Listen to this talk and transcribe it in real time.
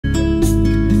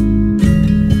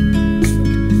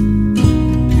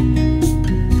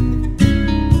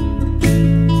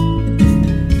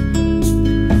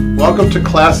Welcome to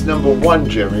class number 1,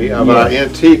 Jimmy, of our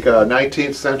antique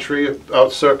 19th century,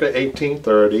 circa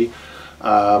 1830,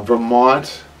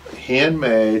 Vermont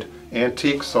handmade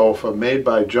antique sofa made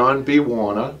by John B.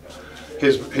 Warner.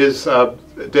 His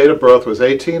date of birth was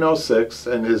 1806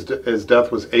 and his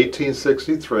death was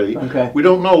 1863. Okay. We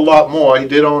don't know a lot more. He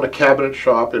did own a cabinet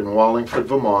shop in Wallingford,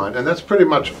 Vermont, and that's pretty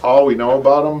much all we know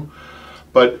about him.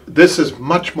 But this is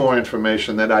much more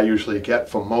information than I usually get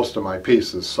for most of my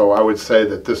pieces, so I would say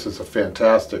that this is a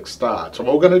fantastic start. So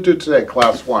what we're going to do today,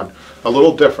 class 1, a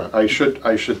little different. I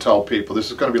should tell people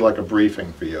this is going to be like a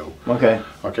briefing for you. Okay.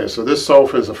 Okay. So this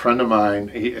sofa is a friend of mine.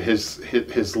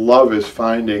 His love is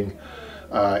finding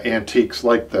antiques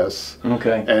like this,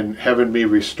 Okay. and having me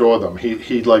restore them.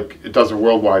 He like does a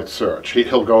worldwide search.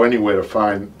 He'll go anywhere to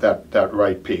find that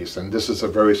right piece, and this is a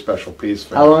very special piece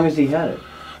for him. How long has he had it?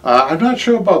 I'm not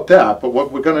sure about that, but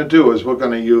what we're going to do is we're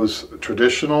going to use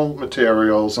traditional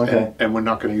materials, Okay. and we're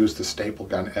not going to use the staple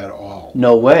gun at all.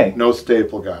 No way. No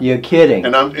staple gun. You're kidding.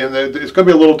 And it's going to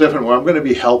be a little different where I'm going to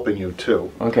be helping you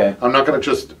too. Okay. I'm not going to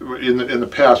just, in the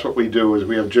past what we do is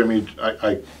we have Jimmy,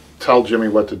 I tell Jimmy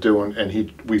what to do,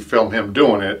 and we film him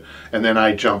doing it, and then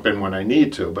I jump in when I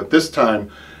need to. But this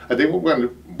time, I think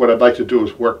what I'd like to do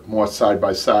is work more side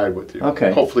by side with you.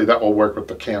 Okay. Hopefully that will work with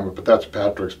the camera, but that's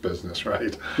Patrick's business,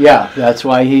 right? Yeah, that's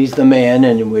why he's the man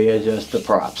and we are just the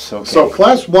props. Okay. So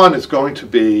class 1 is going to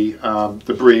be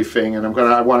the briefing, and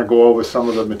I want to go over some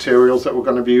of the materials that we're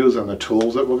going to be using, the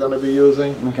tools that we're going to be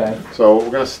using. Okay. So we're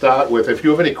going to start with, if you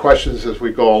have any questions as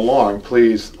we go along,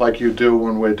 please, like you do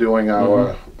when we're doing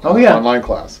our online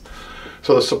class.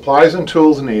 So the supplies and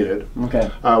tools needed.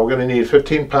 Okay. We're going to need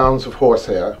 15 pounds of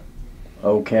horsehair.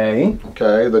 Okay.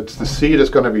 Okay. The seat is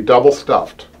going to be double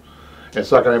stuffed.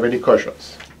 It's not going to have any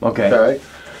cushions. Okay. Okay.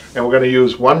 And we're going to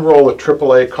use 1 roll of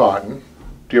AAA cotton.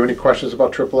 Do you have any questions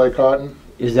about AAA cotton?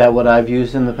 Is that what I've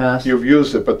used in the past? You've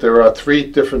used it, but there are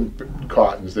 3 different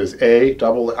cottons. There's A,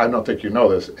 double, I don't think you know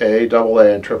this, A,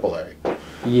 AA, and AAA.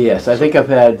 Yes, I think I've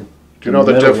had. Do you know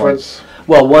the difference?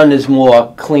 Well, one is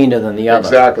more cleaner than the other.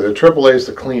 Exactly. The AAA is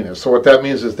the cleanest. So what that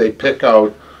means is they pick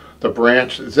out the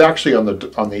branch. It's actually on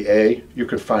the A. You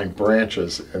can find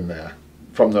branches in there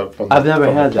from the I've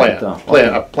never had plant, that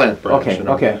though. A plant branch. Okay. You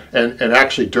know, Okay. And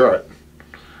actually dirt.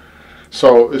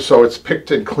 So it's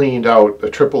picked and cleaned out. The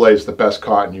AAA is the best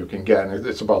cotton you can get, and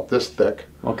it's about this thick.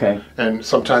 Okay. And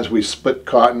sometimes we split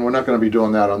cotton. We're not going to be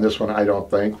doing that on this one, I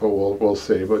don't think, but we'll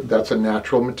see. But that's a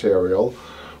natural material.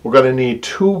 We're going to need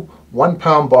 2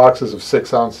 1-pound boxes of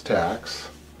 6-ounce tacks.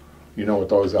 You know what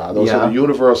those are. Those are the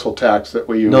universal tacks that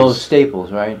we use. No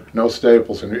staples, right? No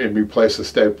staples, and replace the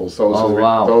staples. Those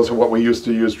those are what we used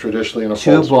to use traditionally in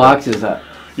upholstery. 2 boxes.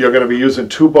 You're going to be using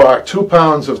 2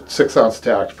 pounds of 6-ounce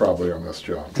tacks probably on this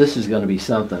job. This is going to be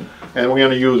something. And we're going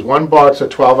to use 1 box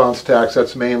of 12-ounce tacks.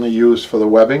 That's mainly used for the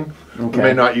webbing. Okay. We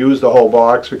may not use the whole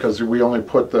box because we only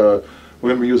put we're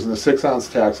going to be using the 6-ounce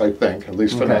tacks, I think, at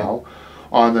least for now,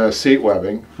 on the seat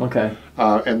webbing. Okay.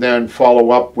 And then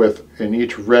follow up with, in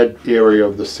each red area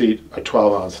of the seat, a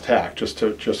 12-ounce tack, just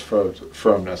for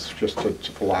firmness,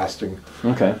 for lasting.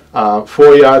 Okay.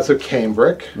 4 yards of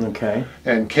cambric. Okay.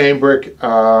 And cambric,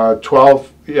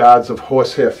 12 yards of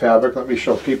horsehair fabric. Let me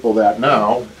show people that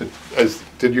now.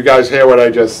 Did you guys hear what I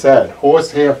just said?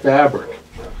 Horsehair fabric.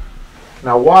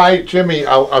 Now why, Jimmy,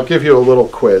 I'll give you a little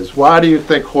quiz. Why do you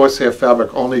think horsehair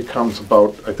fabric only comes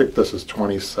about, I think this is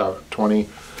 20,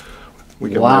 we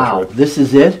can Wow, measure it. this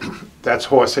is it? That's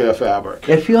horsehair fabric.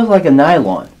 It feels like a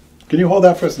nylon. Can you hold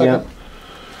that for a second?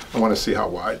 Yeah. I want to see how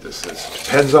wide this is.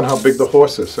 Depends on how big the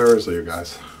horse is, seriously, you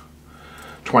guys.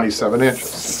 27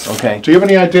 inches. Okay. Do you have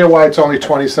any idea why it's only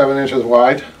 27 inches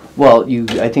wide? Well,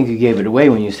 I think you gave it away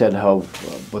when you said how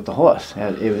with the horse.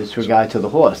 It was regard to the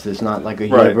horse. It's not like a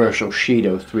universal sheet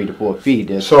of 3 to 4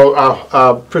 feet.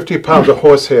 So 50 pounds of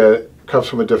horsehair comes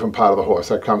from a different part of the horse.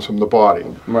 That comes from the body.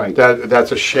 Right.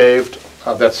 That's a shaved.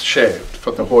 That's shaved.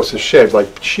 But the horse is shaved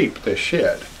like sheep. They're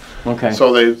shed. Okay.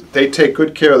 So they take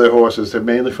good care of their horses. They're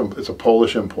mainly it's a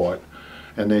Polish import,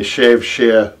 and they share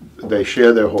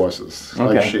their horses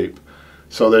like sheep.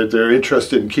 So they're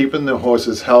interested in keeping their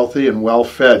horses healthy and well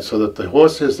fed, so that the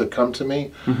horses that come to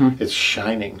me, it's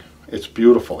shining, it's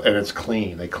beautiful, and it's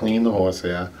clean. They clean the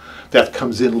horsehair. That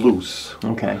comes in loose.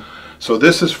 Okay. So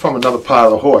this is from another part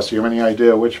of the horse. Do you have any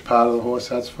idea which part of the horse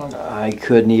that's from? I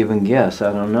couldn't even guess.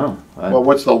 I don't know. Well,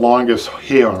 what's the longest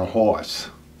hair on a horse?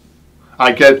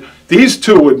 These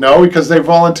 2 would know because they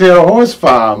volunteer at a horse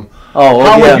farm. Oh,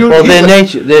 well, they're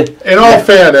nature. In all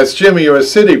fairness, Jimmy, you're a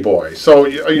city boy. So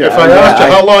if I asked you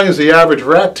how long is the average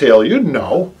rat tail, you'd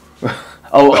know.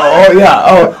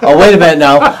 Yeah. Oh, wait a minute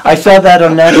now. I saw that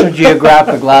on National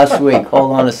Geographic last week.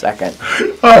 Hold on a second.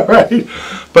 All right.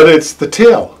 But it's the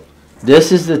tail.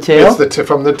 This is the tail? It's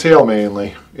from the tail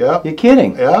mainly. Yeah. You're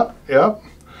kidding. Yeah, yeah.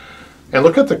 And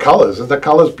look at the colors. Isn't the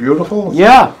colors beautiful?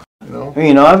 Yeah.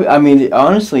 You know, I mean,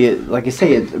 honestly, like I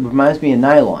say, it reminds me of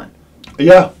nylon.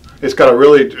 Yeah. It's got a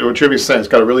really, what Jimmy's saying, it's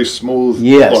got a really smooth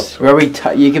yes, look. very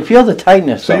tight. You can feel the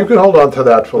tightness. So you can hold on to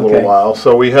that for a little while.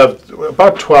 So we have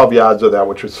about 12 yards of that,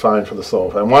 which is fine for the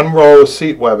sofa. And 1 row of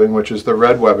seat webbing, which is the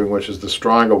red webbing, which is the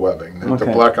stronger webbing. The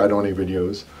black I don't even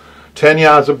use. 10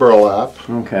 yards of burlap.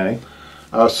 Okay.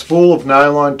 A spool of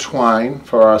nylon twine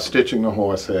for our stitching the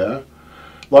horsehair. A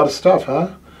lot of stuff,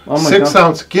 huh? Oh my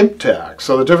 6-ounce gimp tack.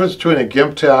 So the difference between a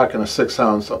gimp tack and a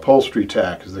 6-ounce upholstery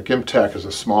tack is the gimp tack is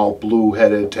a small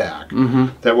blue-headed tack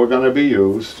that we're going to be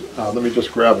used. Let me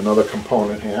just grab another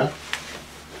component here.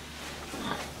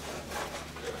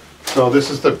 So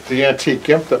this is the antique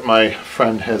gimp that my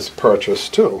friend has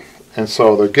purchased too. And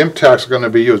so the gimp tacks are going to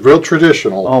be used. Real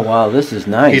traditional. Oh wow, this is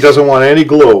nice. He doesn't want any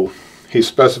glue. He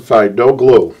specified no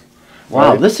glue.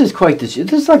 Wow, right? This is quite this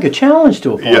is like a challenge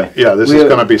to a point. Yeah, this is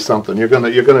going to be something. You're going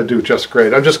to do just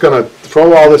great. I'm just going to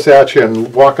throw all this at you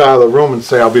and walk out of the room and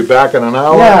say I'll be back in an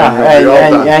hour.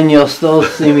 Yeah, and you'll still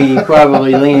see me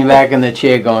probably leaning back in the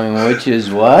chair going, which is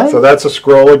what? So that's a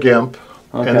scroll of gimp,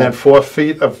 and then 4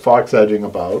 feet of fox edging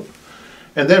about.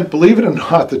 And then, believe it or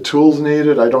not, the tools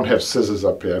needed, I don't have scissors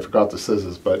up here. I forgot the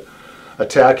scissors, but a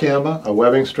tack hammer, a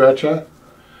webbing stretcher,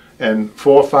 and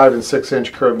 4, 5, and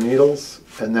 6-inch curved needles.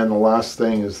 And then the last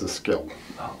thing is the skill.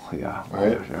 Oh, yeah.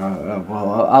 Right?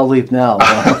 Well, I'll leave now.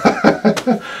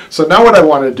 So now what I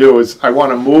want to do is I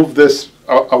want to move this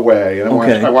away. And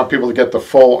I want people to get the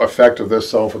full effect of this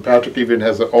sofa. Patrick even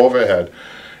has an overhead.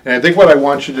 And I think what I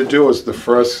want you to do is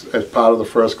as part of the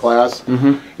first class,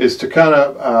 is to kind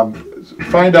of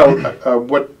find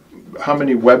out how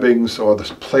many webbings or the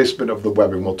placement of the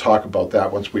webbing. We'll talk about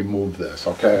that once we move this,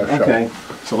 okay? Okay.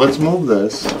 So let's move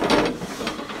this.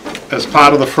 As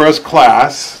part of the first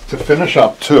class, to finish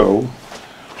up too,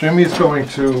 Jimmy's going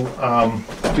to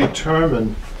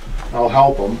determine, I'll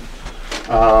help him,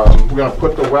 we're going to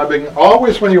put the webbing,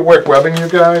 always when you work webbing, you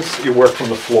guys, you work from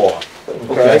the floor,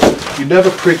 okay? You never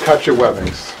pre-cut your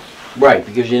webbings. Right,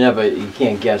 because you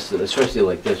can't guess, especially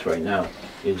like this right now.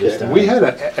 You just we had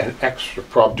an extra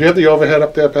problem. Do you have the overhead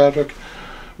up there, Patrick?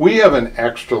 We have an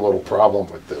extra little problem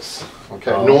with this,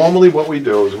 okay? Oh. Normally what we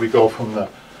do is we go from the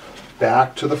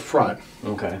back to the front,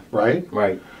 right?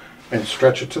 Right. And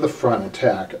stretch it to the front and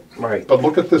tack it. Right. But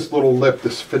look at this little lip,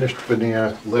 this finished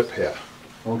veneer lip here.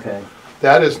 Okay.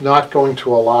 That is not going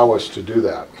to allow us to do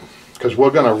that because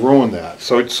we're going to ruin that.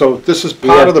 So this is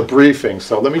part of the briefing.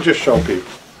 So let me just show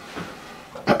people.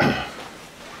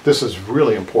 This is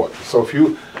really important. So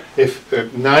if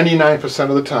 99%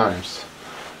 of the times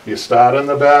you start in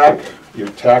the back, you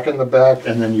tack in the back,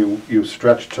 and then you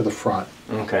stretch to the front.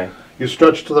 Okay. You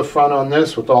stretch to the front on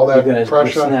this with all that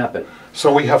pressure. Snap it.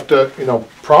 So we have to,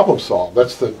 problem solve.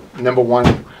 That's the number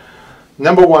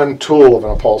one tool of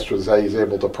an upholsterer is that he's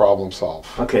able to problem solve.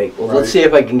 Okay. Well, let's see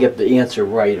if I can get the answer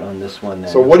right on this one. Then.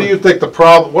 So what do you think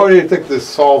what do you think this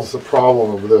solves the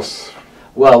problem of this?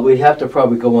 Well, we'd have to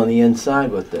probably go on the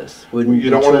inside with this. Wouldn't you?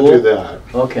 Don't want to do that.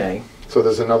 Okay. So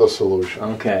there's another solution.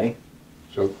 Okay.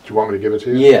 So do you want me to give it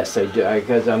to you? Yes, I do.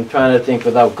 Because I'm trying to think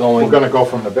without going. We're going to go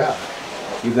from the back.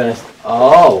 You're going to.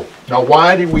 Oh. Now,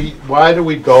 why do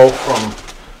we go from?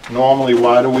 Normally,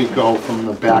 why do we go from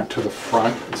the back to the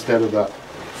front instead of the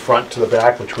front to the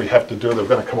back, which we have to do? They're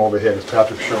going to come over here because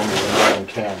Patrick's showing me we're not on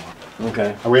camera.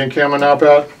 Okay. Are we in camera now,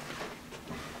 Pat?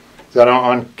 Is that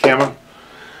on camera?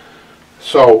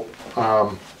 So,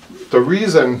 the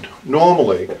reason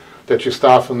normally that you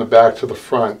start from the back to the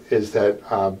front is that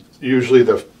usually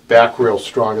the back rail is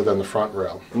stronger than the front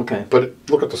rail. Okay. But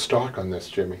look at the stock on this,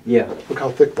 Jimmy. Yeah. Look how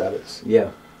thick that is.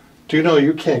 Yeah. Do you know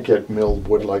you can't get milled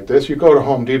wood like this? You go to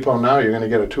Home Depot now, you're going to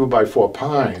get a 2x4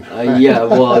 pine. Yeah,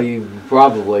 well, you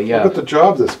probably, yeah. Look at the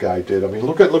job this guy did. I mean,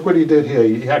 look what he did here.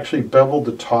 He actually beveled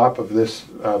the top of this,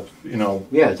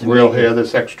 rail here,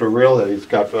 this extra rail that he's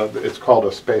got. It's called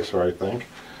a spacer, I think.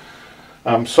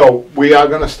 So we are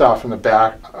going to start from the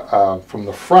back, from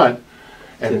the front,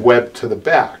 and web to the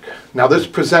back. Now this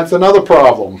presents another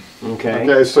problem. Okay.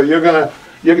 Okay, so you're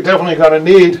definitely going to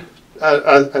need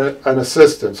an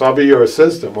assistant. So I'll be your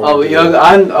assistant. I thought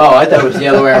it was the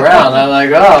other way around. I'm like,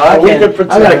 I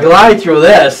got to glide through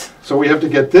this. So we have to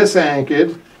get this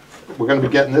anchored. We're going to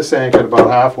be getting this anchored about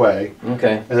halfway.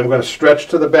 Okay. And then we're going to stretch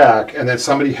to the back, and then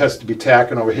somebody has to be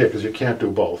tacking over here because you can't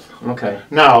do both. Okay.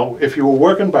 Now, if you were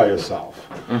working by yourself,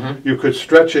 You could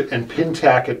stretch it and pin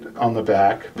tack it on the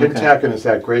back. Pin tacking is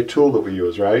that great tool that we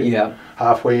use, right? Yeah.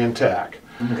 Halfway in tack.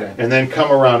 Okay. And then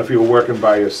come around if you were working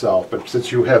by yourself. But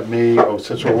since you have me, or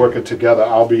since we're working together,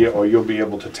 you'll be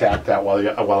able to tack that while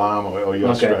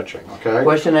you're stretching. Okay.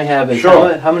 Question I have is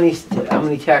Sure. how many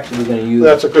tacks are we going to use?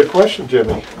 That's a good question,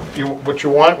 Jimmy. What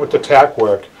you want with the tack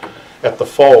work at the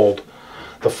fold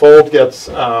gets.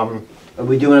 Are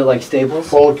we doing it like Staples?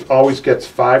 Fold always gets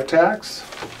 5 tacks.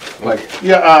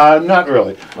 Not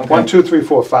really. Okay. 1, 2, 3,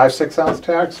 4, 5 6-ounce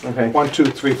tacks. Okay. 1, 2,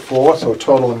 3, 4. So a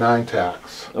total of 9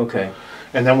 tacks. Okay.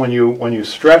 And then when you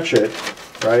stretch it,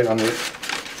 right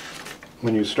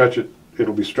when you stretch it,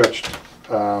 it'll be stretched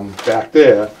back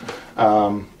there.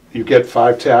 You get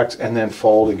 5 tacks and then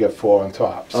fold and get 4 on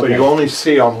top. So you only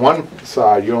see on one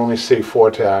side, you only see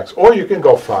 4 tacks, or you can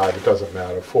go 5. It doesn't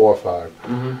matter, 4 or 5.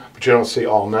 But you don't see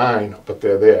all 9, but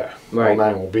they're there. Right. All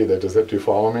 9 will be there. Do you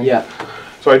follow me? Yeah.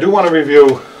 So I do want to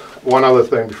review one other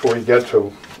thing before we get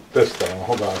to this thing.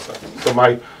 Hold on a second. So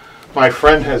my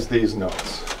friend has these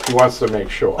notes. He wants to make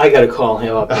sure. I got to call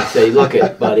him up and say, look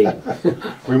it, buddy.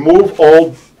 Remove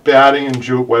old batting and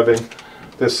jute webbing.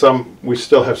 We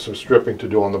still have some stripping to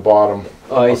do on the bottom.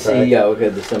 Oh, I see. Yeah, okay.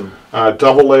 There's some.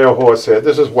 Double layer horsehair.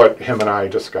 This is what him and I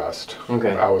discussed.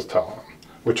 Okay. I was telling him,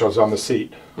 which was on the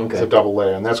seat. Okay. It's a double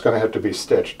layer, and that's going to have to be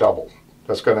stitched double.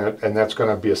 That's going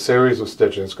to be a series of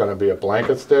stitching. It's going to be a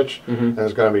blanket stitch, and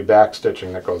there's going to be back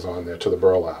stitching that goes on there to the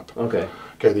burlap. Okay.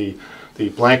 Okay. The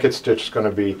blanket stitch is going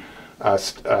to be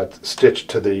stitched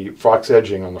to the fox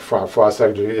edging on the front. Fox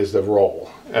edging is the roll,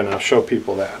 and I'll show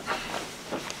people that.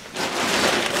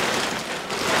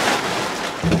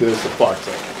 This is the fox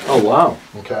edging. Oh, wow.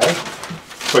 Okay?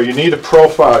 So you need a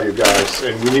profile, you guys,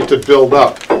 and you need to build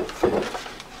up.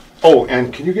 Oh,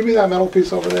 and can you give me that metal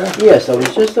piece over there? Yes, I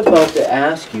was just about to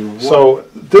ask you. So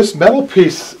this metal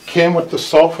piece came with the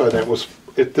sofa, and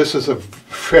this is a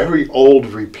very old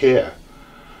repair.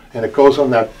 And it goes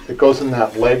in that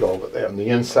leg over there on the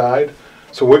inside.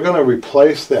 So we're going to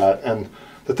replace that. And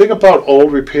the thing about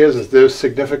old repairs is they're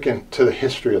significant to the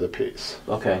history of the piece.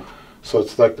 Okay. So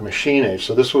it's like the machine age.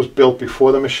 So this was built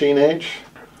before the machine age.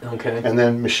 Okay. And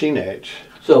then machine age.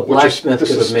 So blacksmith could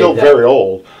have made that. This is still very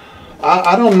old.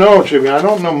 I don't know, Jimmy. I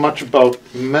don't know much about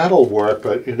metal work,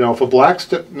 but if a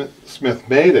blacksmith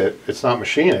made it, it's not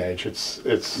machine age.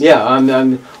 It's. Yeah, I'm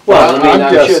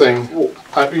guessing.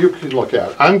 You can look at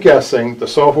it. I'm guessing the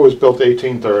sofa was built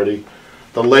 1830.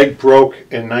 The leg broke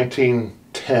in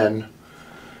 1910,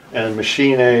 and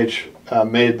machine age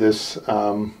made this,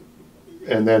 and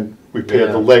then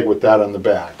repaired the leg with that on the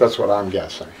back. That's what I'm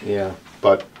guessing. Yeah.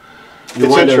 But.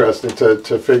 It's interesting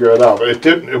to figure it out, but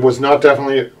it was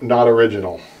definitely not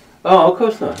original. Oh, of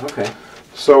course not. Okay.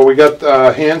 So we got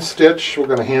hand stitch. We're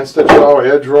going to hand stitch our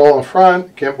edge roll in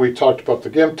front. We talked about the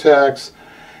gimp tacks,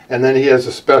 and then he has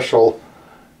a special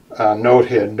note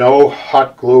here: no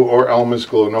hot glue or Elmer's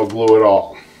glue, no glue at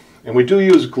all. And we do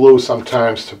use glue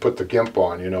sometimes to put the gimp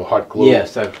on. Hot glue.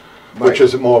 Yes, which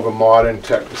is more of a modern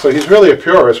tech. So he's really a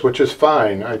purist, which is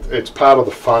fine. It's part of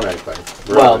the fun, I think.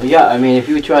 Really. Well, yeah, I mean, if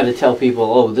you try to tell people,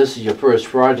 oh, this is your first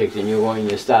project, and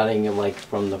you're starting like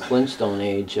from the Flintstone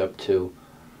age up to...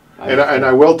 And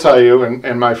I will tell you,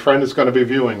 and my friend is going to be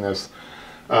viewing this,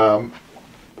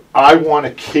 I want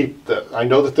to keep this. I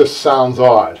know that this sounds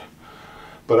odd,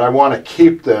 but I want to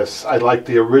keep this. I like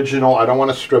the original. I don't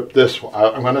want to strip this one.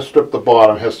 I'm going to strip the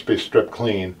bottom. It has to be stripped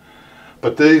clean.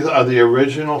 But these are the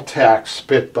original tacks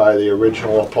spit by the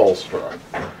original upholsterer.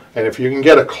 And if you can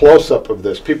get a close-up of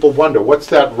this, people wonder, what's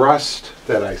that rust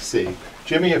that I see?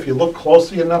 Jimmy, if you look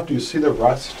closely enough, do you see the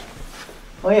rust?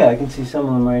 Oh yeah, I can see some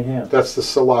of them right here. That's the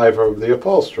saliva of the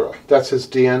upholsterer. That's his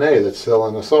DNA that's still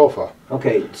in the sofa.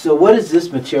 Okay, so what is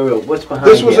this material? What's behind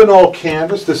This was here? an old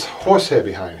canvas. This horsehair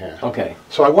behind here. Okay.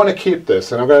 So I want to keep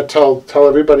this, and I'm going to tell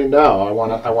everybody now. I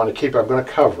want to keep it. I'm going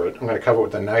to cover it. I'm going to cover it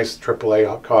with a nice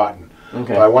AAA cotton.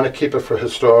 Okay. But I want to keep it for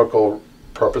historical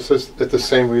purposes. It's the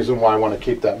same reason why I want to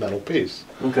keep that metal piece.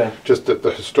 Okay. Just the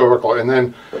historical. And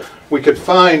then we could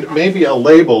find maybe a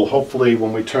label. Hopefully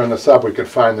when we turn this up, we could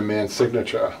find the man's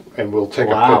signature. And we'll take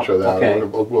a picture of that. Okay.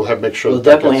 We'll make sure We'll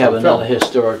that definitely gets have on film. another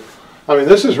historic... I mean,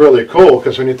 this is really cool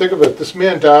because when you think of it, this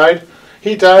man died.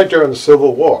 He died during the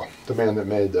Civil War, the man that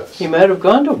made this. He might have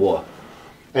gone to war.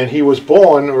 And he was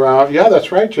born around, yeah,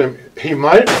 that's right, Jim. He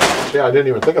might, yeah, I didn't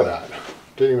even think of that.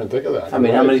 Didn't even think of that. I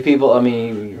mean, how many people,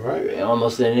 right.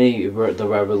 Almost in the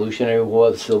Revolutionary War,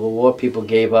 the Civil War, people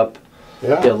gave up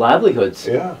their livelihoods.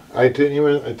 Yeah, it didn't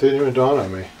even dawn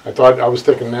on me. I was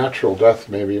thinking natural death,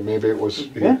 maybe it was,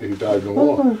 he died in the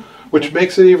war. which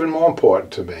makes it even more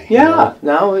important to me. Yeah,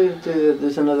 now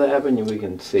there's another avenue we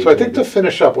can see. So I think to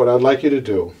finish up, what I'd like you to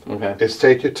do is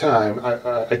take your time.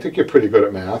 I think you're pretty good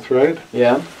at math, right?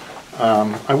 Yeah.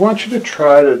 I want you to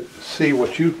try to see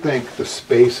what you think the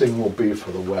spacing will be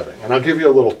for the webbing. And I'll give you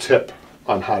a little tip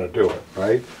on how to do it,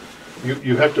 right?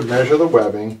 You have to measure the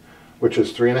webbing, which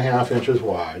is 3.5 inches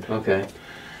wide. Okay.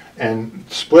 And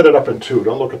split it up in two.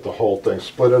 Don't look at the whole thing.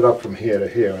 Split it up from here to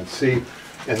here and see,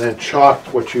 and then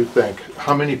chalk what you think.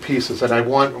 How many pieces? And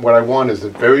what I want is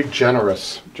very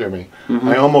generous, Jimmy.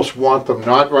 I almost want them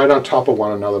not right on top of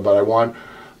one another, but I want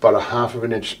about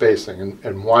 1/2 inch spacing.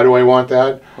 And why do I want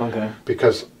that? Okay.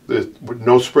 Because there's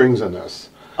no springs in this.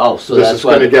 Oh, so this that's is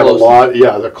going to get a lot.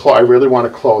 Yeah, I really want a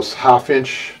close 1/2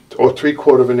 inch or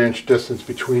 3/4 inch distance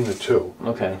between the two.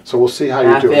 Okay. So we'll see how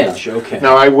you do it. 1/2 inch. Okay.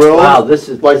 Now I will. Wow, this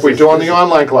is like we do on the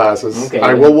online classes. Okay.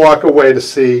 I will walk away to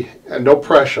see, and no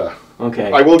pressure.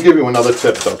 Okay. I will give you another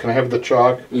tip though. Can I have the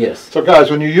chalk? Yes. So guys,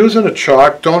 when you're using a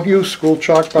chalk, don't use school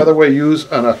chalk. By the way, use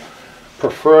a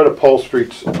preferred upholstery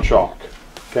chalk.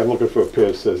 Okay, I'm looking for a pair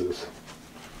of scissors.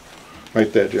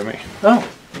 Right there, Jimmy. Oh.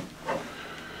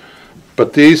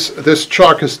 But this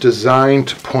chalk is designed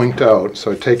to point out.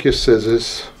 So take your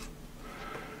scissors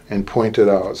and point it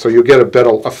out. So you'll get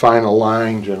a finer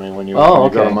line, Jimmy, when you go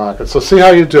to mark it. So see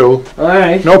how you do. All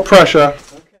right. No pressure.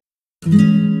 Okay.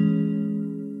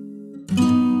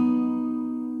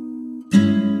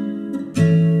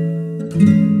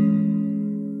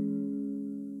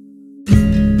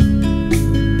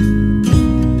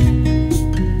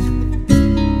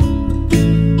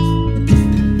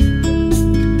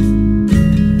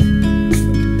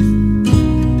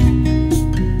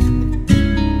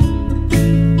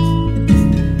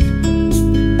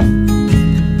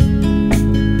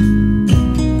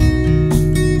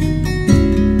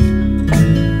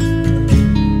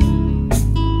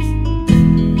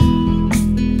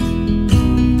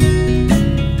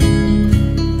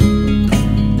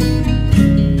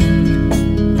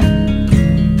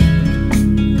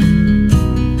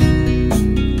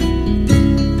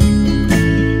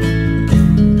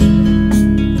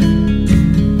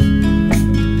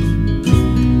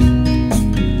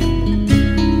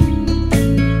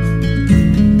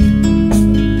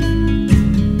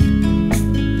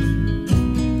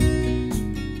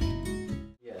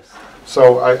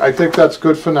 So I think that's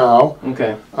good for now.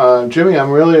 Okay. Jimmy,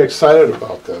 I'm really excited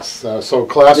about this. So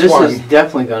class one. This is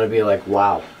definitely going to be like,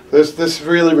 wow. This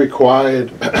really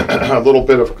required a little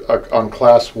bit of, on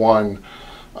class one,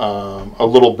 a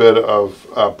little bit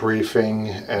of briefing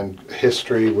and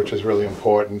history, which is really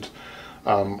important.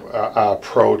 Our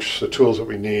approach, the tools that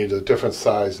we need, the different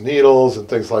size needles and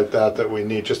things like that we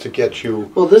need just to get you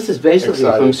Well, this is basically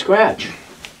excited. From scratch.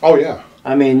 Oh, yeah.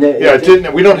 I mean, yeah, it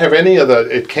didn't. We don't have any of the.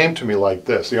 It came to me like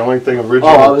this. The only thing original.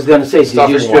 Oh, I was going to say, did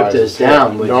you strip this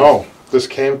down? No, this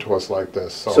came to us like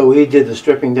this. So he did the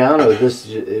stripping down, or this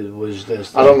was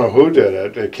this? I don't know who did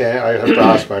it. It can't. I have to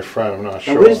ask my friend. I'm not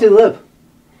sure. And where does he live?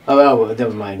 Oh, well,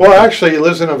 never mind. Well, actually, he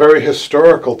lives in a very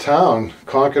historical town,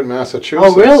 Concord,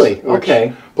 Massachusetts. Oh, really?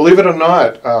 Okay. Believe it or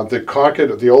not,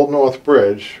 the Old North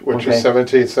Bridge, which is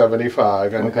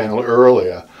 1775 and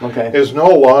earlier, is no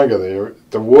longer there.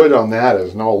 The wood on that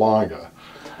is no longer.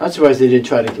 I'm surprised they didn't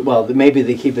try to. Well, maybe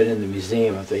they keep it in the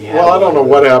museum if they have. Well, I don't know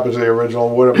what happened to the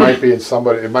original wood. It might be in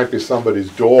somebody. It might be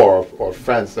somebody's door or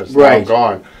fence that's now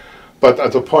gone.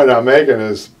 But the point I'm making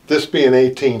is this being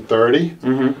 1830.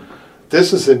 Mm-hmm.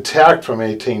 This is intact from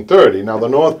 1830. Now, the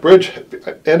North Bridge,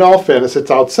 in all fairness, it's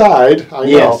outside, I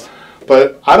know,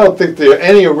 but I don't think there are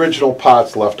any original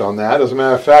parts left on that. As a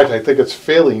matter of fact, I think it's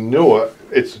fairly newer.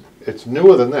 It's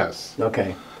newer than this.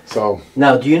 Okay. So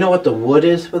now, do you know what the wood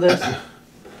is for this?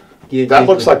 That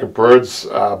looks like a bird's,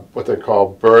 what they call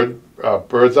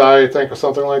bird's eye, I think, or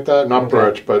something like that. Not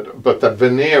birch, but the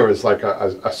veneer is like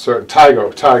a certain tiger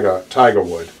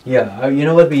wood. Yeah. You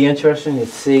know what would be interesting to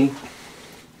see?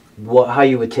 How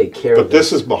you would take care of it. But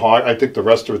this is mahogany. I think the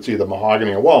rest of it's either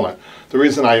mahogany or walnut. The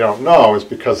reason I don't know is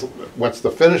because once the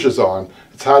finish is on,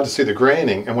 it's hard to see the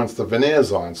graining, and once the veneer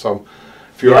is on. So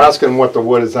if you're asking what the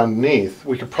wood is underneath,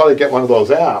 we could probably get one of those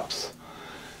apps,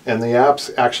 and the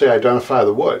apps actually identify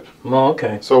the wood. Oh,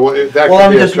 okay. So that well,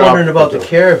 I'm just wondering about the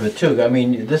care of it too. I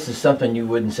mean, this is something you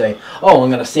wouldn't say, "Oh, I'm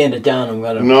going to sand it down. I'm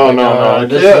going to." No.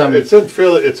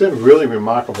 It's in really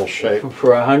remarkable shape.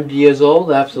 For 100 years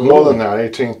old, absolutely. More than that,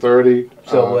 1830.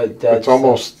 So it's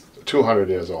almost 200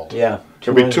 years old. Yeah.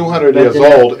 It'll be 200 years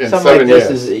old in 7 years.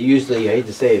 This is usually, I hate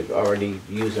to say it, already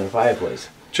used in a fireplace.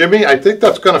 Jimmy, I think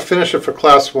that's going to finish it for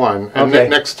class one. And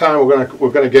next time we're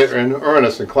going to get in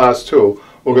earnest in class two.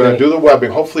 We're going to do the webbing,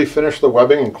 hopefully finish the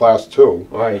webbing in class two.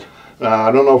 Right.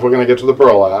 I don't know if we're going to get to the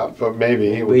burlap, but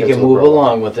maybe we can move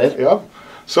along with it. Yep.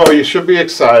 So you should be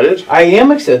excited. I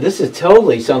am excited. This is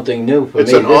totally something new for me.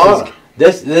 It's an honor.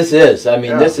 This is. I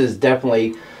mean, this is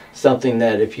definitely something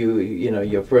that if you know,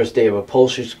 your first day of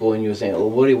upholstery school and you were saying, well,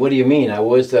 what do you mean? I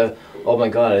was oh my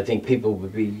God, I think people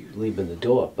would be leaving the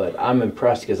door. But I'm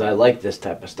impressed because I like this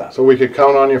type of stuff. So we could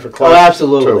count on you for class. Oh,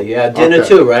 absolutely. Too. Yeah, dinner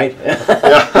too, right?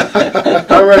 Yeah.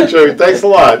 All right, Joey. Thanks a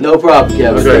lot. No problem,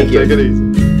 Kevin. Okay, Thank you. Take it easy.